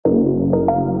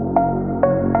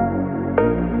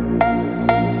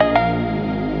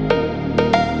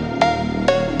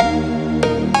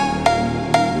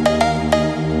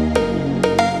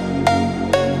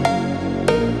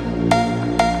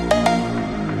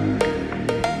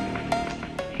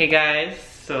Hey guys,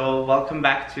 so welcome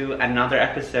back to another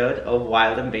episode of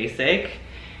Wild and Basic.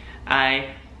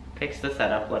 I fixed the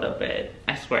setup a little bit.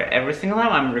 I swear, every single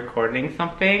time I'm recording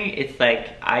something, it's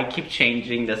like I keep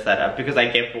changing the setup because I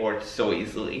get bored so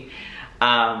easily.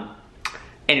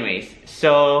 Anyways,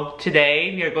 so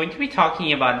today we are going to be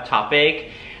talking about a topic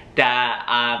that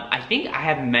I think I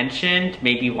have mentioned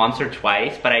maybe once or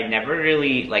twice, but I never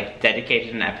really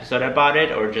dedicated an episode about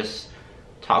it or just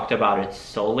talked about it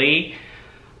solely.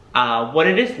 What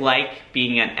it is like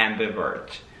being an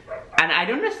ambivert. And I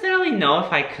don't necessarily know if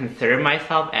I consider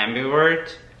myself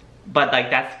ambivert, but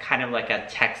that's kind of like a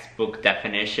textbook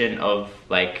definition of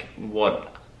what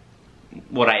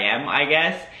I am, I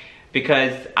guess,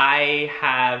 because I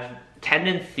have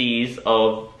tendencies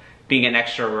of being an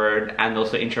extrovert and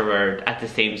also introvert at the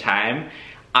same time.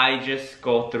 I just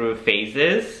go through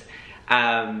phases.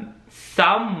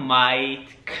 Some might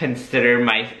consider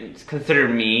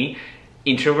me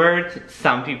introvert,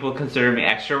 some people consider me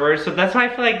extrovert, so that's why I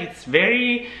feel like it's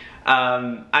very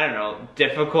I don't know,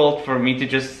 difficult for me to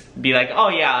just be like, oh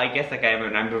yeah, I guess I am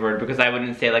an ambivert, because I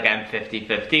wouldn't say I'm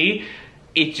 50-50.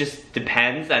 It just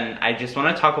depends, and I just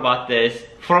want to talk about this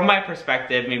from my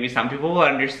perspective. Maybe some people will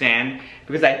understand,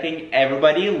 because I think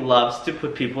everybody loves to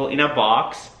put people in a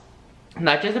box,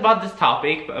 not just about this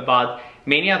topic, but about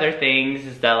many other things.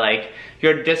 Is that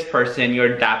you're this person,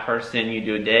 you're that person, you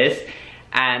do this.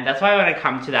 And that's why when I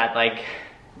come to that,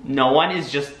 no one is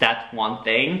just that one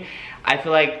thing. I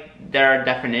feel like there are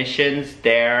definitions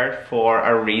there for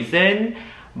a reason,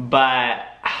 but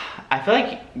I feel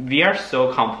like we are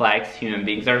so complex, human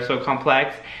beings are so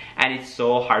complex, and it's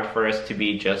so hard for us to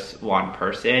be just one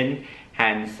person.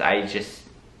 Hence, I just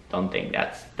don't think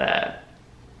that's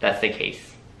the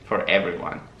case for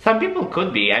everyone. Some people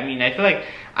could be. I mean, I feel like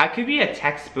I could be a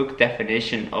textbook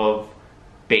definition of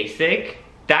basic.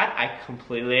 That I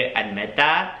completely admit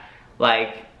that.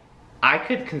 I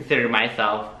could consider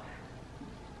myself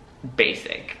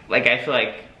basic. I feel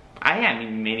like I am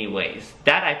in many ways.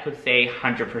 That I could say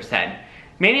 100%.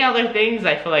 Many other things,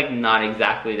 I feel like not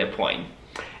exactly the point.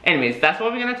 Anyways, that's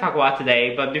what we're gonna talk about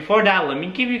today. But before that, let me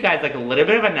give you guys a little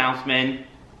bit of announcement,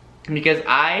 because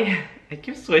I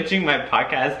keep switching my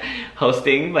podcast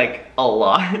hosting a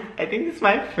lot. I think this is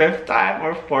my 5th time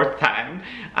or 4th time.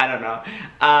 I don't know.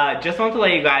 Just want to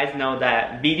let you guys know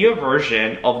that video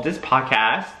version of this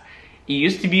podcast, it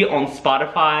used to be on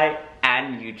Spotify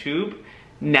and YouTube.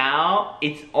 Now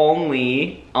it's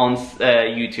only on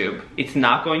YouTube. It's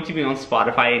not going to be on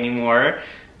Spotify anymore.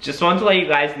 Just want to let you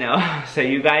guys know, so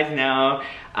you guys know.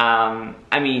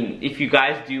 I mean, if you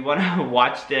guys do want to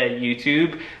watch the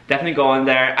YouTube, definitely go on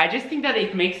there. I just think that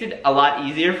it makes it a lot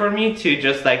easier for me to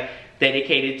just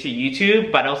dedicate it to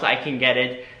YouTube, but also I can get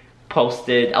it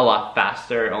posted a lot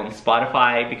faster on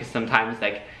Spotify, because sometimes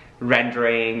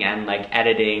rendering and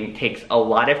editing takes a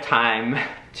lot of time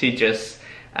to just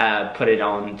put it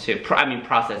on to,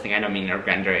 processing, I don't mean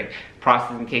rendering.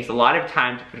 Processing takes a lot of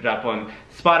time to put it up on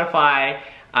Spotify.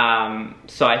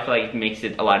 So I feel like it makes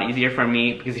it a lot easier for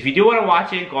me, because if you do want to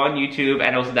watch it, go on YouTube,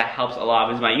 and also that helps a lot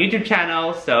with my YouTube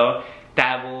channel, so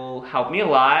that will help me a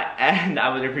lot, and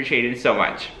I would appreciate it so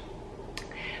much.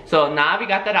 So now we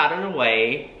got that out of the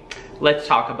way, let's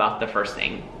talk about the first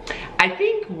thing. I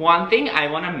think one thing I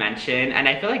want to mention, and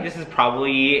I feel like this is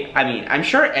probably, I'm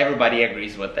sure everybody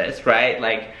agrees with this,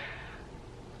 right?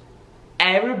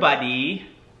 Everybody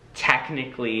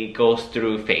technically goes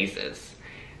through phases.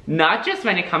 Not just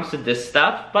when it comes to this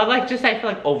stuff, but just I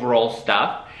feel overall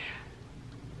stuff.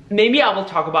 Maybe I will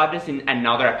talk about this in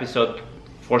another episode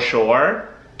for sure,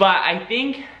 but I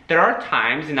think there are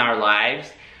times in our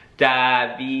lives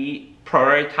that we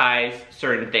prioritize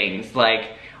certain things,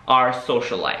 like our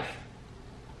social life.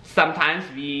 Sometimes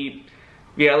we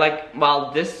are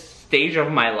well, this stage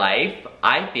of my life,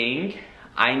 I think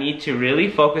I need to really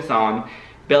focus on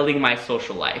building my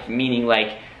social life, meaning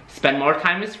spend more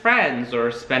time with friends,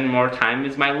 or spend more time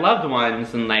with my loved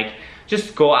ones, and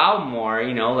just go out more,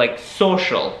 you know,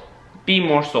 social, be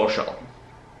more social.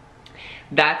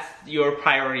 That's your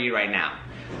priority right now.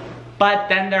 But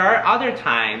then there are other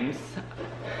times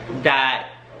that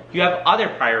you have other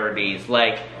priorities,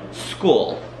 like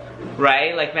school,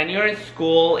 right? When you're in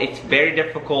school, it's very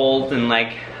difficult, and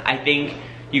I think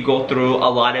you go through a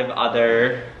lot of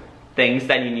other things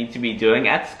that you need to be doing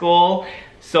at school.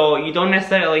 So you don't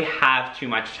necessarily have too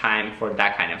much time for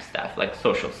that kind of stuff,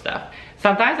 social stuff.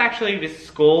 Sometimes actually with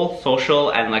school, social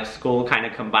and school kind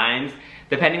of combines,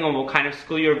 depending on what kind of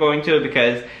school you're going to,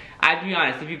 because I'll be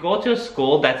honest, if you go to a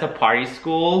school that's a party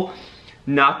school,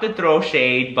 not to throw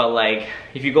shade, but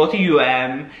if you go to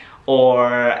UM,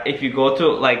 or if you go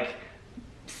to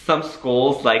some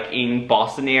schools like in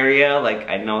Boston area, like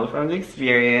I know from the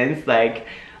experience, like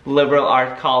liberal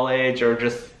art college, or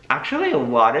just actually a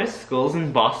lot of schools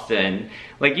in Boston,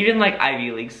 like even like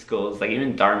Ivy League schools, like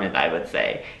even Dartmouth, I would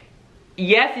say.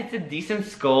 Yes, it's a decent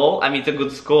school. I mean, it's a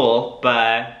good school,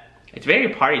 but it's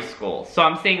very party school. So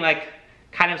I'm saying like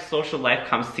kind of social life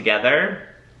comes together.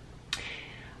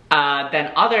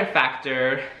 Then other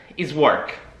factor is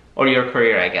work, or your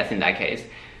career, I guess in that case.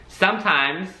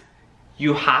 Sometimes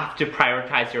you have to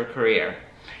prioritize your career.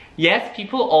 Yes,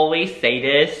 people always say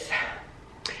this,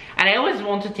 and I always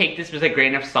want to take this with a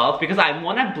grain of salt because I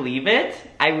want to believe it.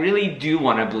 I really do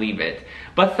want to believe it.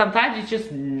 But sometimes it's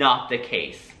just not the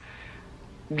case.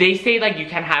 They say like you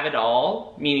can have it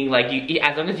all, meaning like you,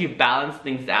 as long as you balance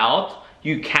things out,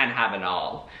 you can have it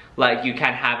all. Like you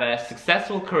can have a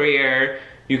successful career,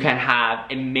 you can have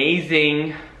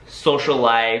amazing social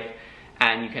life,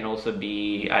 and you can also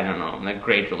be, I don't know, in a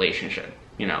great relationship,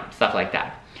 you know, stuff like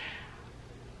that.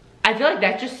 I feel like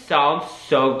that just sounds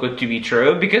so good to be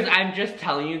true because I'm just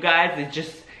telling you guys, it's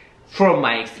just, from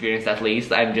my experience at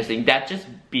least, I'm just saying that's just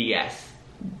BS.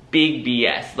 Big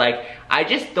BS. Like, I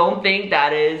just don't think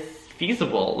that is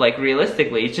feasible. Like,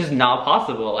 realistically, it's just not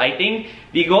possible. I think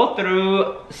we go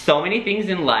through so many things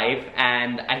in life,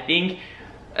 and I think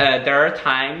there are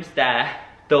times that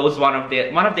those one of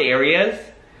the areas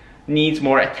needs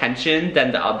more attention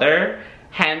than the other.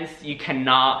 Hence, you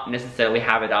cannot necessarily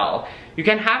have it all. You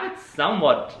can have it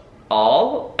somewhat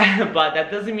all, but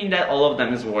that doesn't mean that all of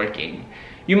them is working.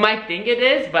 You might think it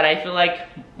is, but I feel like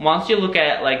once you look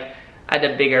at like at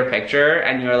the bigger picture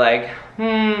and you're like,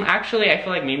 actually I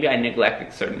feel like maybe I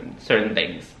neglected certain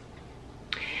things.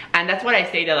 And that's what I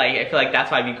say, that like I feel like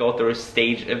that's why we go through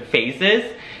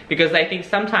phases, because I think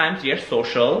sometimes we are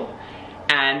social,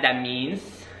 and that means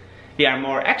we are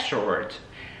more extrovert.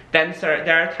 Then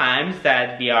there are times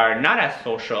that we are not as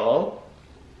social,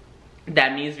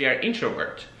 that means we are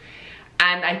introvert.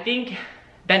 And I think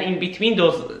then in between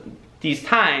these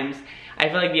times, I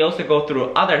feel like we also go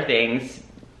through other things,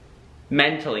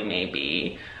 mentally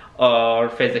maybe, or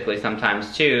physically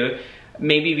sometimes too.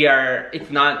 Maybe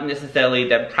it's not necessarily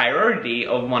the priority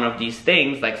of one of these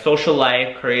things, like social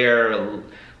life, career,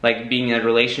 like being in a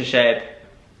relationship,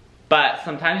 but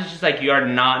sometimes it's just like you are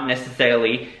not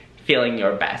necessarily feeling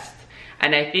your best.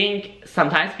 And I think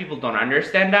sometimes people don't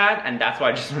understand that, and that's why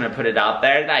I just want to put it out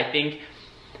there, that I think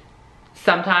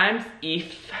sometimes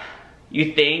if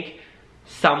you think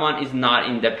someone is not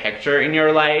in the picture in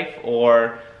your life,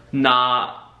 or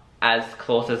not as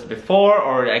close as before,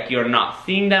 or like you're not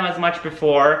seeing them as much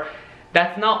before,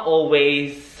 that's not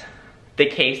always the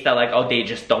case, that like, oh, they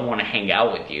just don't want to hang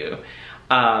out with you.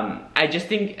 I just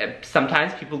think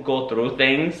sometimes people go through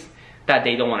things that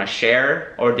they don't want to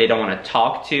share, or they don't want to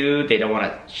talk to, they don't want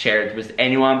to share it with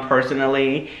anyone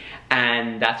personally,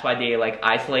 and that's why they like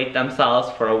isolate themselves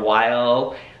for a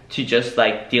while to just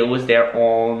like deal with their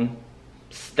own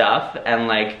stuff, and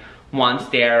like once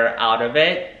they're out of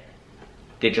it,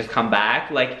 they just come back.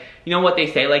 Like, you know what they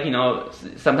say, like, you know,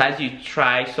 sometimes you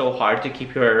try so hard to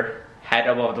keep your head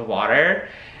above the water,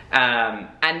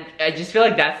 and I just feel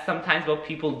like that's sometimes what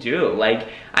people do. Like,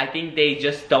 I think they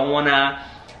just don't want to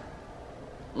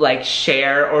like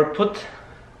share or put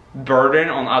burden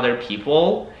on other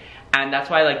people, and that's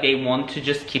why like they want to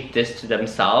just keep this to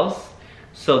themselves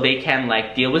so they can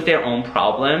like deal with their own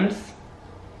problems,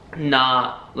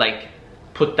 not like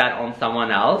put that on someone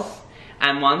else.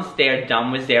 And once they're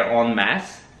done with their own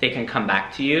mess, they can come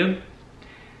back to you.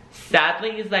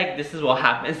 Sadly, it's like this is what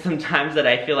happens sometimes, that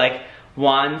I feel like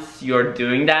once you're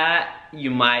doing that,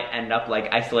 you might end up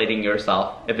like isolating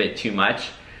yourself a bit too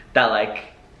much, that like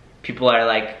people are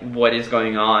like, what is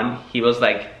going on? He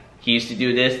used to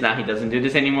do this, now he doesn't do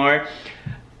this anymore.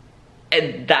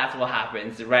 And that's what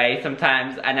happens, right?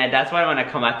 Sometimes, and that's why when I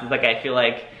come at this, like I feel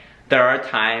like there are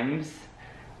times,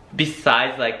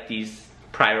 besides like these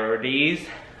priorities,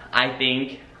 I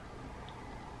think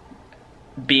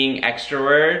being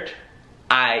extrovert,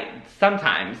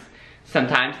 sometimes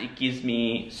it gives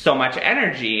me so much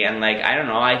energy, and like, I don't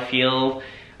know, I feel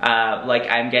like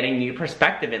I'm getting new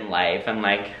perspective in life, and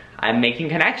like I'm making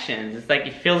connections. It's like,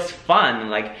 it feels fun,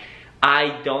 like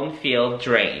I don't feel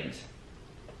drained.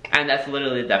 And that's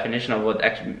literally the definition of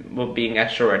what being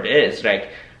extrovert is. Like,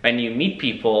 when you meet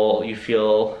people, you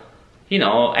feel, you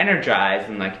know, energized,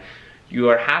 and like you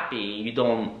are happy, you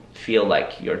don't feel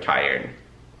like you're tired.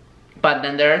 But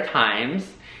then there are times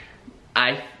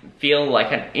I feel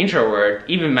like an introvert,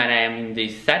 even when I am in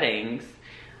these settings.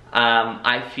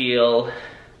 I feel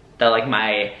that like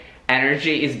my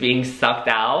energy is being sucked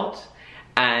out,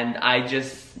 and I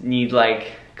just need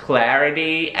like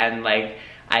clarity, and like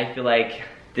I feel like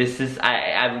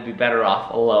I would be better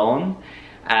off alone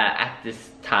at this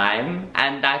time.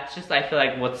 And that's just, I feel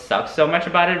like, what sucks so much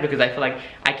about it, because I feel like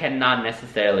I cannot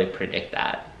necessarily predict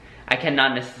that. I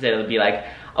cannot necessarily be like,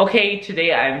 okay,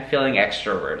 today I'm feeling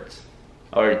extrovert,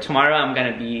 or tomorrow I'm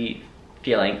gonna be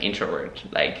feeling introvert.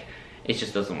 Like, it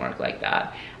just doesn't work like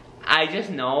that. I just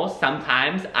know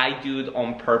sometimes I do it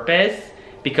on purpose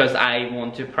because I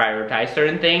want to prioritize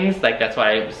certain things. Like, that's what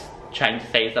I was trying to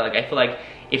say, is that, like, I feel like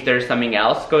if there's something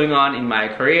else going on in my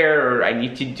career, or I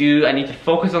need to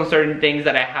focus on certain things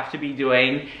that I have to be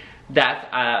doing, that's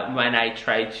when I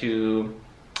try to,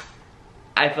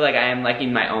 I feel like I am like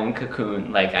in my own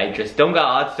cocoon. Like, I just don't go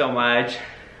out so much.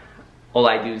 All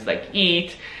I do is like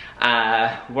eat,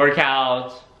 work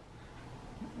out,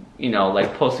 you know,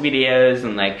 like post videos,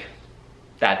 and like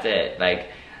that's it. Like,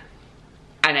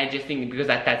 and I just think, because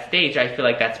at that stage I feel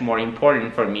like that's more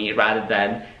important for me rather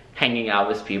than hanging out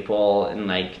with people and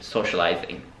like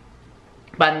socializing.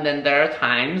 But then there are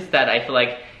times that I feel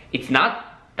like it's not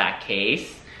that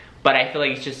case, but I feel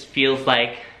like it just feels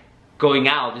like going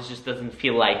out, it just doesn't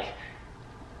feel like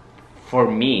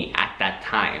for me at that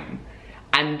time.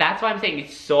 And that's why I'm saying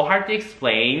it's so hard to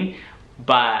explain,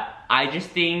 but I just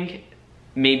think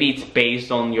maybe it's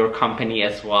based on your company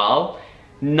as well.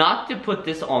 Not to put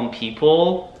this on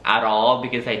people at all,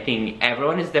 because I think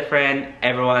everyone is different,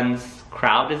 everyone's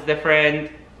crowd is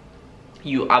different.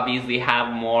 You obviously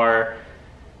have more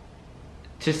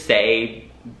to say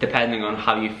depending on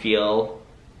how you feel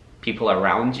people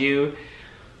around you.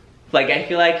 Like, I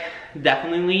feel like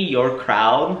definitely your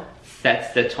crowd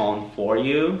sets the tone for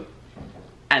you.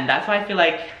 And that's why I feel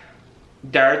like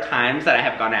there are times that I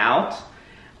have gone out,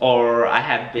 or I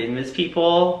have been with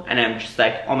people, and I'm just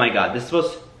like, oh my god, this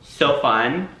was so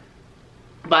fun.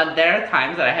 But there are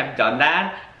times that I have done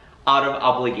that out of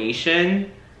obligation.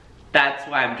 That's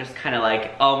why I'm just kind of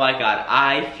like, oh my god,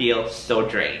 I feel so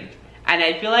drained. And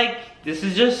I feel like this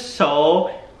is just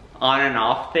so on and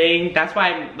off thing. That's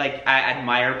why I'm like, I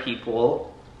admire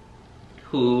people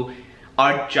who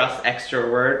are just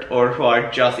extrovert or who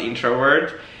are just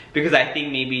introvert, because I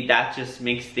think maybe that just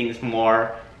makes things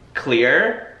more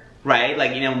clear, right?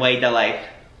 Like, in a way that, like,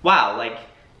 wow, like,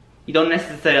 you don't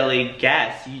necessarily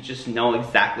guess, you just know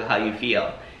exactly how you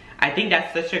feel. I think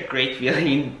that's such a great feeling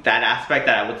in that aspect,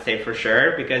 that I would say for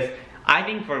sure, because I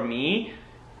think for me,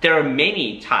 there are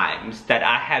many times that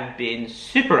I have been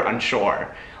super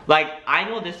unsure. Like, I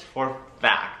know this for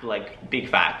fact, like, big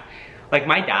fact. Like,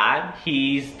 my dad,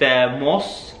 he's the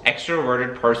most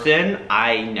extroverted person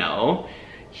I know.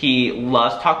 He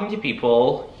loves talking to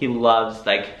people. He loves,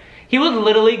 like, he would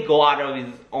literally go out of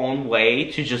his own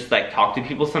way to just, like, talk to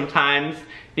people sometimes.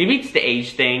 Maybe it's the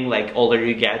age thing, like, older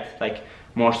you get, like,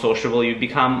 more sociable you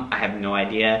become. I have no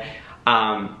idea.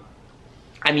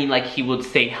 I mean, like, he would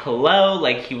say hello,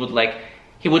 like, he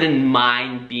wouldn't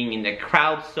mind being in the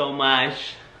crowd so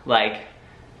much. Like,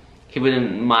 he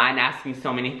wouldn't mind asking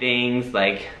so many things,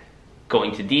 like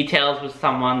going to details with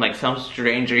someone, like some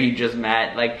stranger he just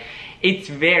met. Like, it's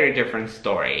very different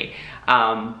story.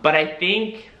 But I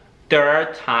think there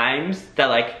are times that,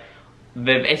 like,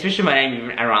 especially when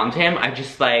I'm around him, I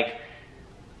just like,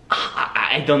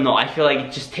 I don't know, I feel like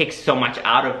it just takes so much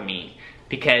out of me,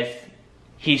 because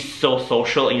he's so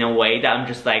social in a way that I'm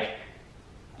just like,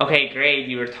 okay, great,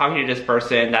 you were talking to this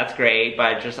person, that's great, but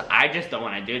I just don't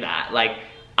want to do that. Like,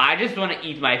 I just want to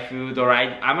eat my food, or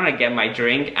I'm gonna get my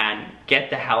drink and get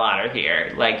the hell out of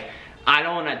here. Like, I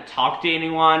don't want to talk to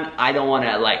anyone. I don't want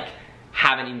to, like,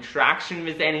 have an interaction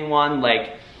with anyone.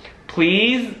 Like,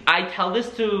 please, I tell this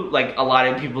to, like, a lot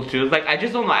of people too. Like, I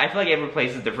just don't know. I feel like every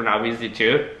place is different, obviously,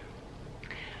 too.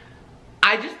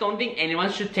 I just don't think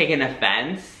anyone should take an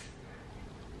offense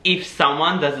if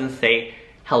someone doesn't say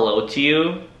hello to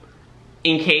you,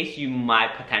 in case you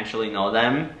might potentially know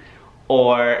them.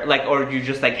 Or you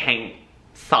just, like,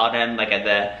 saw them, like, at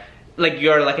the, like,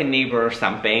 you're, like, a neighbor or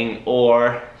something,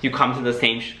 or you come to the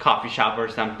same coffee shop or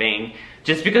something,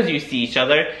 just because you see each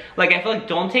other. Like, I feel like,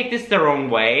 don't take this the wrong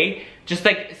way. Just,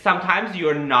 like, sometimes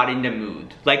you're not in the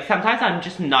mood. Like, sometimes I'm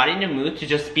just not in the mood to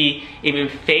just be, even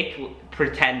fake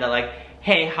pretend that, like,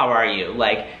 hey, how are you?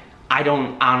 Like, I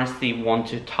don't honestly want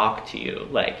to talk to you.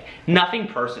 Like, nothing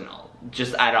personal,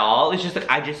 just at all. It's just,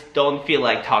 like, I just don't feel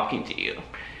like talking to you.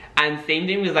 And same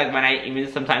thing with, like, when I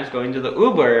even sometimes go into the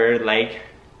Uber, like,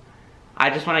 I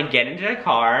just want to get into the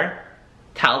car,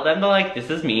 tell them that, like,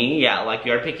 this is me, yeah, like,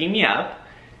 you're picking me up,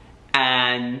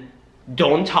 and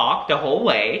don't talk the whole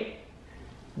way.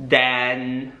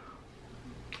 Then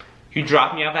you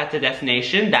drop me off at the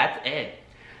destination, that's it.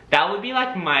 That would be,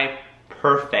 like, my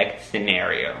perfect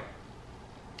scenario.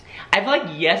 I feel like,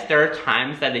 yes, there are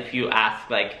times that if you ask,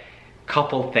 like,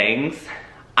 couple things,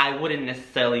 I wouldn't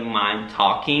necessarily mind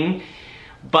talking,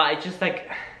 but it's just like,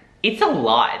 it's a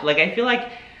lot. Like, I feel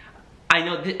like, I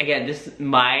know, again, this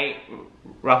might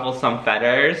ruffle some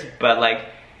feathers, but like,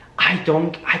 I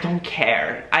don't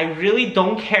care. I really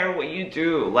don't care what you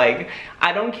do. Like,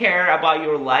 I don't care about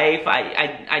your life.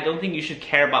 I don't think you should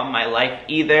care about my life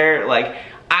either. Like,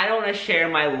 I don't want to share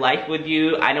my life with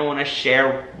you. I don't want to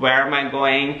share where am I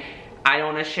going. I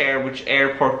don't want to share which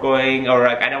airport going, or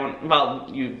like, I don't, well,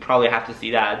 you probably have to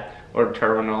see that, or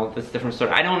terminal, this different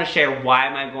story. I don't want to share why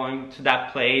am I going to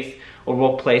that place, or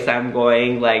what place I'm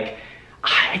going. Like,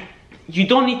 you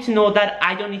don't need to know that.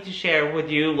 I don't need to share with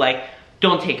you. Like,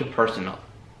 don't take it personal.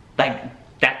 Like,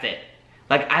 that's it.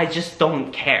 Like, I just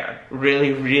don't care.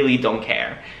 Really, really don't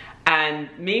care. And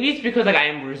maybe it's because like I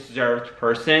am a reserved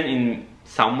person in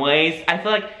some ways. I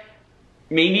feel like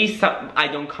maybe I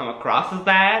don't come across as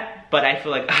that, but I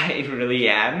feel like I really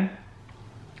am.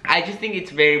 I just think it's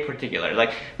very particular.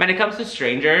 Like, when it comes to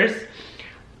strangers,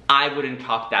 I wouldn't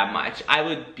talk that much. I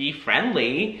would be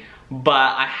friendly, but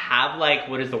I have like,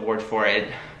 what is the word for it?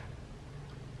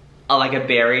 Like a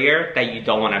barrier that you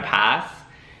don't want to pass.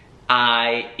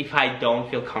 If I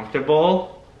don't feel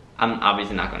comfortable, I'm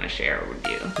obviously not going to share it with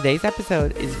you. Today's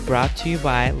episode is brought to you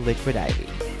by Liquid Ivy.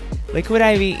 Liquid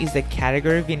Ivy is the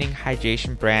category-winning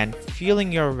hydration brand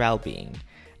fueling your well-being,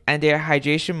 and their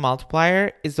hydration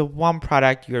multiplier is the one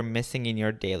product you're missing in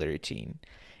your daily routine.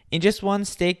 In just one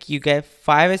stick, you get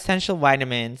 5 essential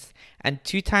vitamins and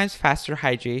 2 times faster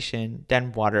hydration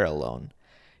than water alone.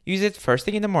 Use it first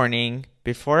thing in the morning,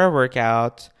 before a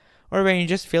workout, or when you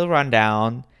just feel run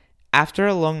down, after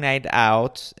a long night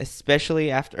out, especially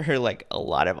after like a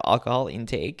lot of alcohol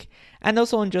intake, and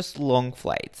also on just long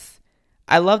flights.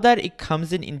 I love that it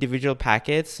comes in individual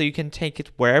packets so you can take it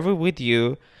wherever with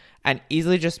you and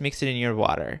easily just mix it in your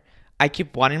water. I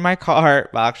keep one in my car,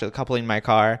 well actually a couple in my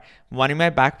car, one in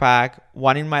my backpack,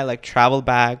 one in my like travel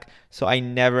bag, so I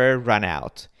never run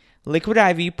out. Liquid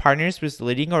Ivy partners with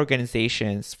leading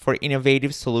organizations for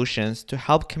innovative solutions to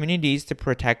help communities to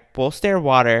protect both their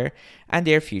water and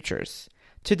their futures.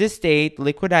 To this date,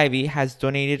 Liquid Ivy has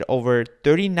donated over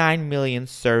 39 million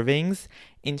servings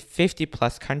in 50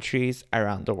 plus countries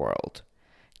around the world.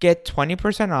 Get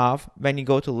 20% off when you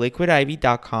go to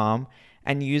liquidivy.com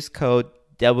and use code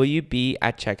WB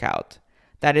at checkout.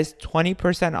 That is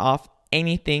 20% off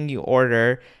anything you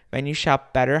order when you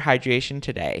shop Better Hydration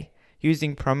today,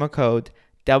 using promo code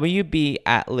WB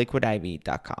at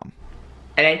liquidivy.com.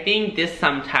 And I think this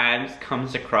sometimes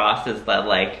comes across as that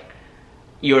like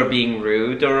you're being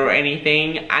rude or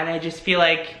anything, and I just feel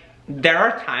like there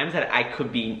are times that I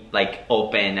could be like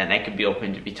open and I could be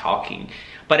open to be talking,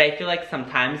 but I feel like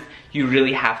sometimes you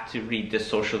really have to read the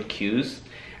social cues,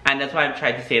 and that's why I'm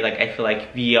trying to say like I feel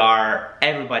like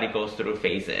everybody goes through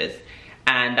phases.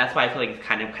 And that's why I feel like it's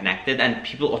kind of connected, and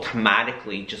people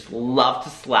automatically just love to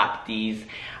slap these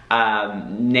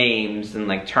names and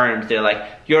like terms. They're like,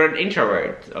 you're an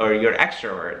introvert or you're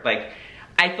extrovert. Like,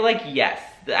 I feel like, yes,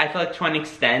 I feel like to an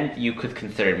extent you could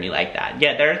consider me like that.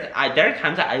 Yeah, there are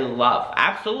times that I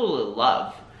absolutely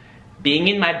love being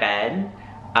in my bed,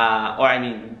 or I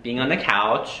mean being on the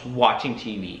couch, watching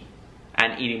TV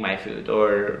and eating my food,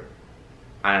 or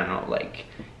I don't know, like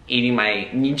eating my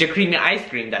Ninja Creamy ice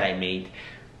cream that I made.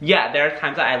 Yeah, there are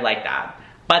times that I like that.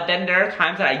 But then there are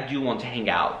times that I do want to hang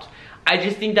out. I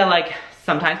just think that like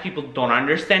sometimes people don't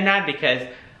understand that, because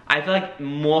I feel like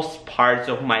most parts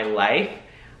of my life,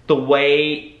 the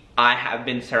way I have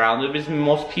been surrounded with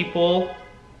most people,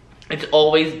 it's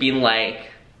always been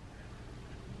like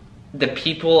the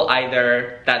people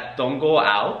either that don't go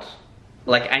out,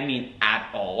 like I mean at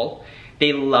all.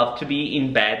 They love to be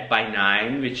in bed by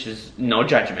 9, which is no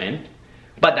judgment,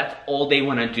 but that's all they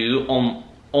want to do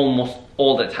almost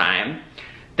all the time.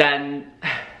 Then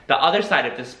the other side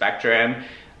of the spectrum,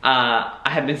 I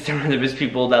have been surrounded with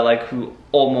people that like who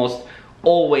almost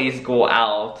always go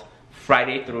out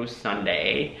Friday through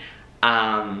Sunday,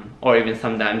 or even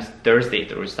sometimes Thursday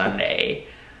through Sunday,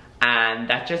 and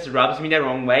that just rubs me the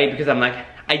wrong way, because I'm like,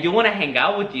 I do want to hang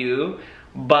out with you,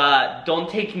 but don't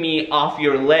take me off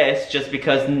your list just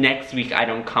because next week I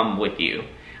don't come with you.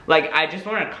 Like, I just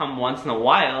want to come once in a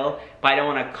while, but I don't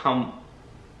want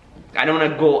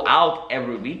to go out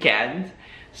every weekend.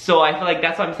 So I feel like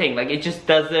that's what I'm saying. Like, it just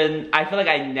doesn't, I feel like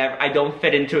I don't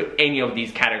fit into any of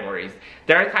these categories.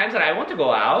 There are times that I want to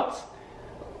go out.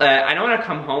 I don't want to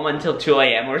come home until 2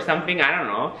 a.m. or something, I don't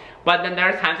know. But then there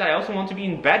are times that I also want to be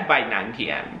in bed by 9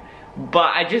 p.m.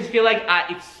 But I just feel like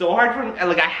it's so hard for me,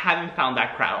 like I haven't found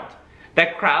that crowd.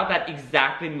 That crowd that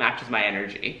exactly matches my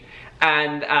energy.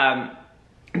 And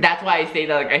that's why I say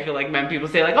that, like, I feel like when people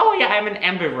say like, oh yeah, I'm an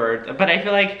ambivert, but I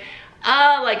feel like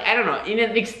I don't know, in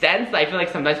an extent, I feel like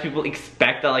sometimes people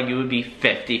expect that like you would be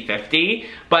 50-50,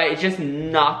 but it's just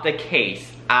not the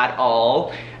case at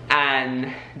all.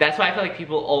 And that's why I feel like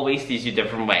people always see you a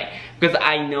different way. Because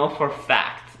I know for a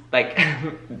fact, like,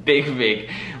 big,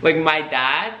 like my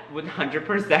dad would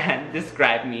 100%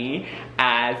 describe me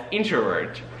as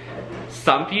introvert.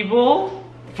 Some people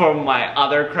from my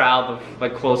other crowd of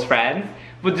like close friends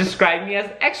would describe me as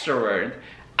extrovert.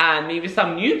 And maybe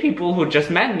some new people who just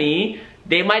met me,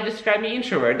 they might describe me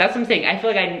introvert. That's what I'm saying. I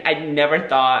feel like I never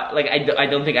thought, like I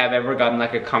don't think I've ever gotten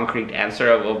like a concrete answer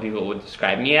of what people would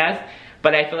describe me as.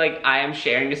 But I feel like I am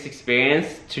sharing this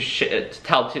experience to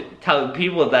tell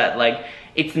people that like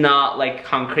it's not like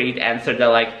concrete answer that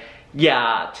like,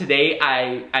 yeah, today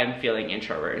I'm feeling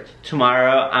introvert.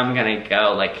 Tomorrow I'm gonna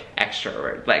go like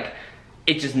extrovert. Like,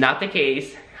 it's just not the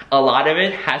case. A lot of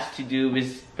it has to do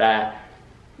with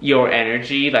your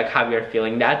energy, like how you're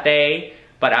feeling that day.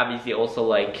 But obviously also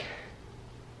like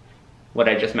what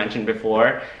I just mentioned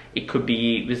before, it could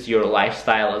be with your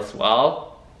lifestyle as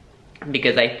well.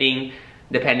 Because I think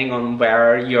depending on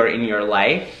where you're in your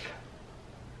life,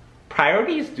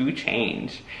 priorities do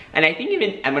change. And I think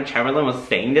even Emma Chamberlain was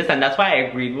saying this, and that's why I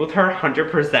agreed with her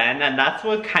 100%. And that's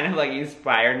what kind of like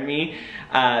inspired me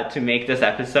to make this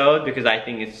episode, because I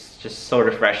think it's just so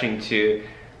refreshing to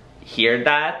hear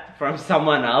that from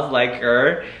someone else like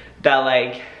her, that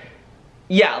like,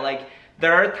 yeah, like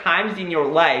there are times in your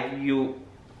life you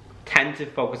tend to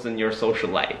focus on your social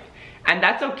life, and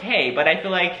that's okay. But I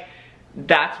feel like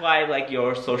that's why like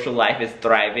your social life is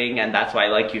thriving, and that's why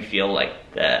like you feel like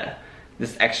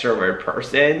this extrovert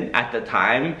person at the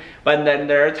time. But then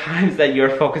there are times that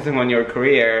you're focusing on your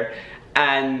career,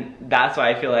 and that's why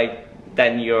I feel like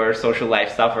then your social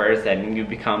life suffers and you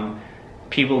become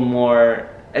people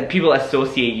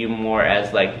associate you more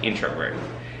as like introvert.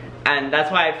 And that's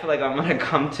why I feel like I'm gonna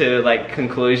come to like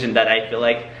conclusion that I feel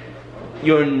like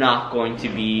you're not going to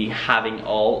be having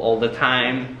all the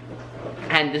time.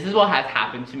 And this is what has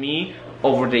happened to me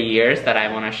over the years that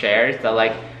I want to share, is that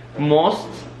like most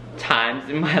times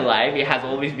in my life it has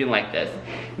always been like this.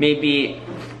 Maybe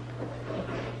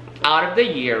out of the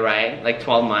year, right, like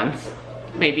 12 months,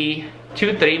 maybe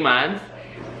 2-3 months,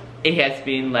 it has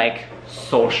been like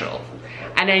social.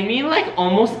 And I mean like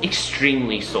almost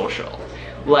extremely social.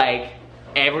 Like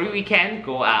every weekend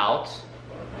go out,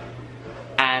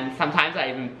 and sometimes I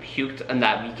even puked on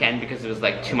that weekend because it was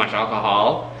like too much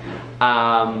alcohol.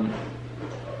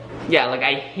 Yeah, like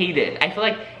I hate it. I feel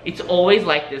like it's always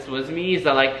like this with me, is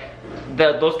that like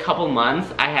those couple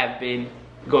months I have been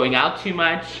going out too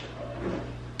much.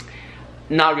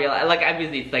 Not real, like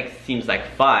obviously it's like seems like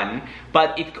fun,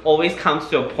 but it always comes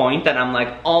to a point that I'm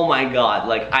like, oh my god,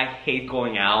 like I hate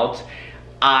going out.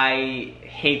 I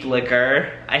hate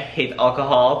liquor, I hate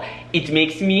alcohol. It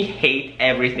makes me hate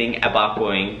everything about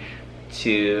going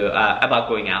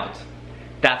out.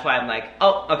 That's why I'm like,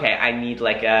 oh, okay, I need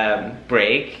like a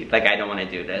break, like I don't want to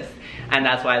do this. And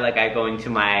that's why like I go into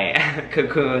my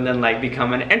cocoon and like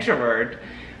become an introvert.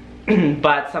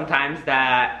 But sometimes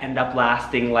that end up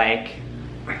lasting like,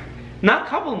 not a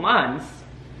couple months,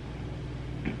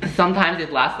 sometimes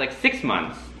it lasts like 6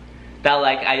 months, that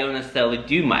like I don't necessarily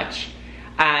do much.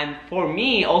 And for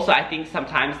me also, I think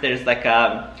sometimes there's like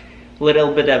a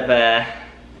little bit of a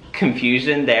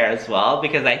confusion there as well,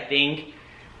 because I think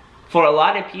for a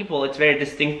lot of people it's a very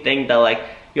distinct thing that like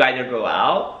you either go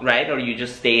out, right, or you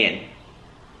just stay in.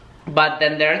 But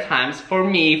then there are times for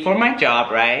me, for my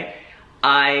job, right,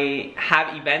 I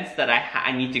have events that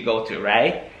I need to go to,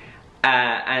 right,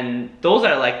 and those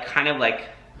are like kind of like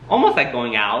almost like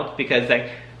going out, because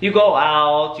like you go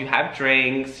out, you have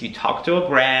drinks, you talk to a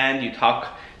brand, they talk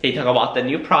about the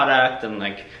new product, and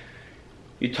like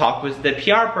you talk with the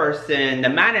PR person, the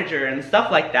manager, and stuff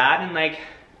like that. And like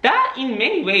that in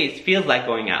many ways feels like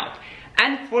going out.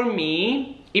 And for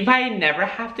me, if I never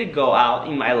have to go out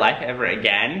in my life ever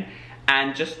again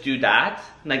and just do that,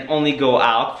 like only go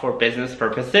out for business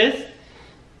purposes,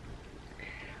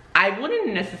 I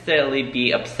wouldn't necessarily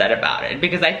be upset about it,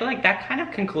 because I feel like that kind of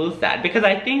concludes that. Because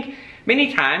I think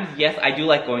many times, yes, I do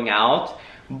like going out,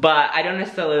 but I don't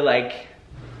necessarily like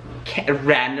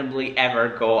randomly ever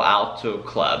go out to a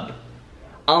club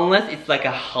unless it's like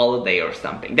a holiday or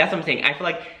something. That's what I'm saying. I feel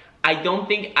like I don't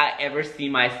think I ever see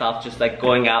myself just like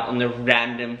going out on a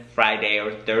random Friday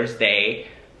or Thursday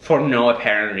for no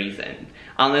apparent reason,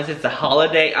 unless it's a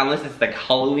holiday, unless it's like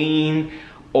Halloween,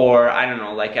 or I don't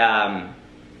know, like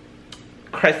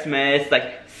Christmas,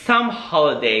 like some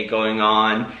holiday going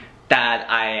on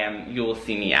that you will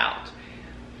see me out.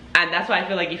 And that's why I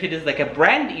feel like if it is like a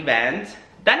brand event,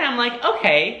 then I'm like,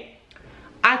 okay,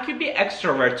 I could be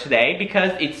extrovert today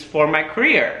because it's for my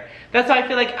career. That's why I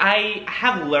feel like I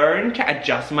have learned to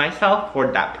adjust myself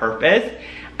for that purpose.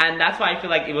 And that's why I feel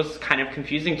like it was kind of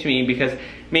confusing to me, because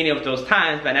many of those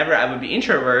times, whenever I would be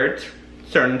introvert,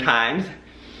 certain times,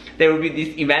 there would be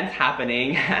these events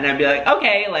happening and I'd be like,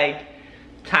 okay, like,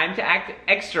 time to act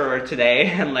extrovert today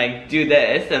and like do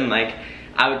this, and like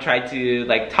I would try to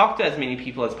like talk to as many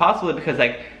people as possible, because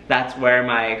like that's where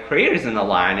my career is in the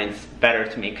line. It's better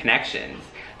to make connections.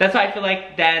 That's why I feel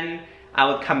like then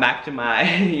I would come back to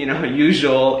my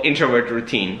usual introvert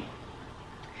routine.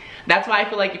 That's why I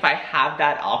feel like if I have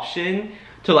that option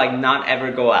to like not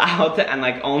ever go out and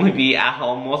like only be at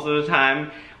home most of the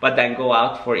time, but then go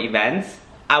out for events,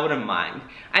 I wouldn't mind.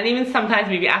 And even sometimes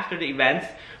maybe after the events,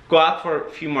 go out for a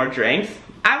few more drinks,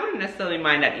 I wouldn't necessarily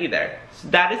mind that either. So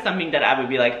that is something that I would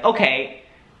be like, okay,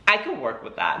 I could work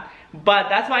with that. But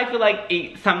that's why I feel like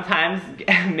it sometimes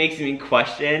makes me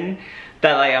question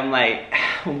that, like, I'm like,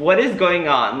 what is going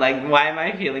on? Like, why am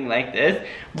I feeling like this?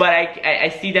 But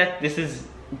I see that this is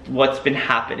what's been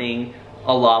happening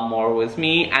a lot more with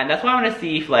me, and that's why I want to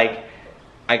see if, like,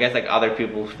 I guess like other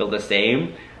people feel the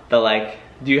same. That like,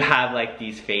 do you have like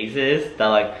these phases that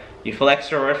like you feel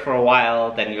extrovert for a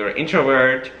while, then you're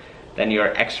introvert, then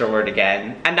you're extrovert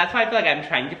again? And that's why I feel like I'm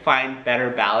trying to find better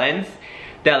balance,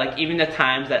 that like even the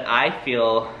times that I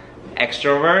feel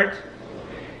extrovert,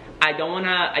 I don't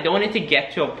want it to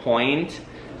get to a point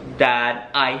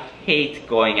that I hate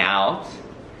going out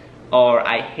or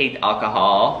I hate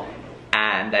alcohol,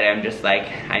 and that I'm just like,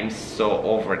 I'm so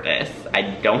over this, I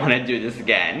don't want to do this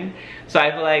again. So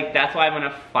I feel like that's why I want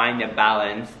to find a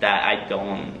balance, that I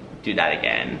don't do that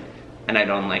again and I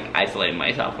don't like isolate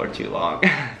myself for too long.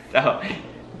 So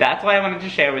that's what I wanted to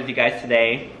share with you guys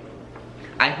today.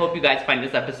 I hope you guys find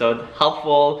this episode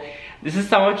helpful. This is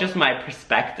somewhat just my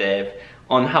perspective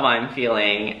on how I'm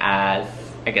feeling as,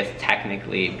 I guess,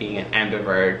 technically being an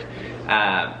ambivert.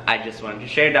 I just wanted to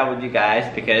share that with you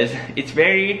guys because it's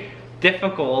very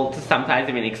difficult to sometimes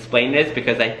even explain this,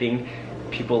 because I think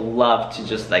people love to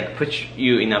just like put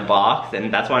you in a box,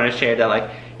 and that's why I want to share that, like,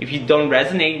 if you don't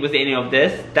resonate with any of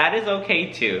this, that is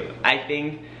okay too. I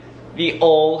think we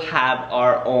all have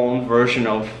our own version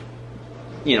of,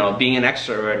 you know, being an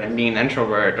extrovert and being an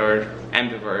introvert or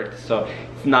ambivert, so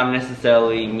it's not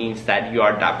necessarily means that you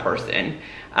are that person.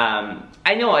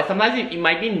 I know sometimes it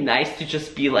might be nice to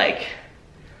just be like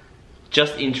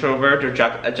just introvert or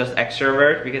just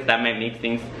extrovert, because that might make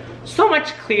things so much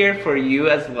clearer for you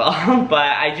as well.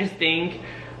 But I just think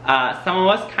some of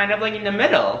us kind of like in the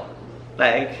middle,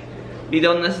 like we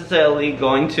don't necessarily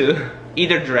go into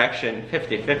either direction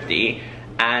 50-50,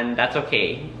 and that's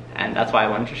okay, and that's why I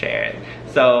wanted to share it.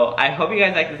 So I hope you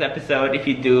guys like this episode. If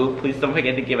you do, please don't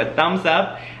forget to give a thumbs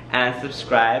up and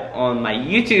subscribe on my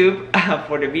YouTube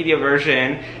for the video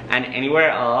version, and anywhere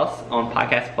else on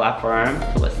podcast platform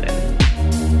to listen.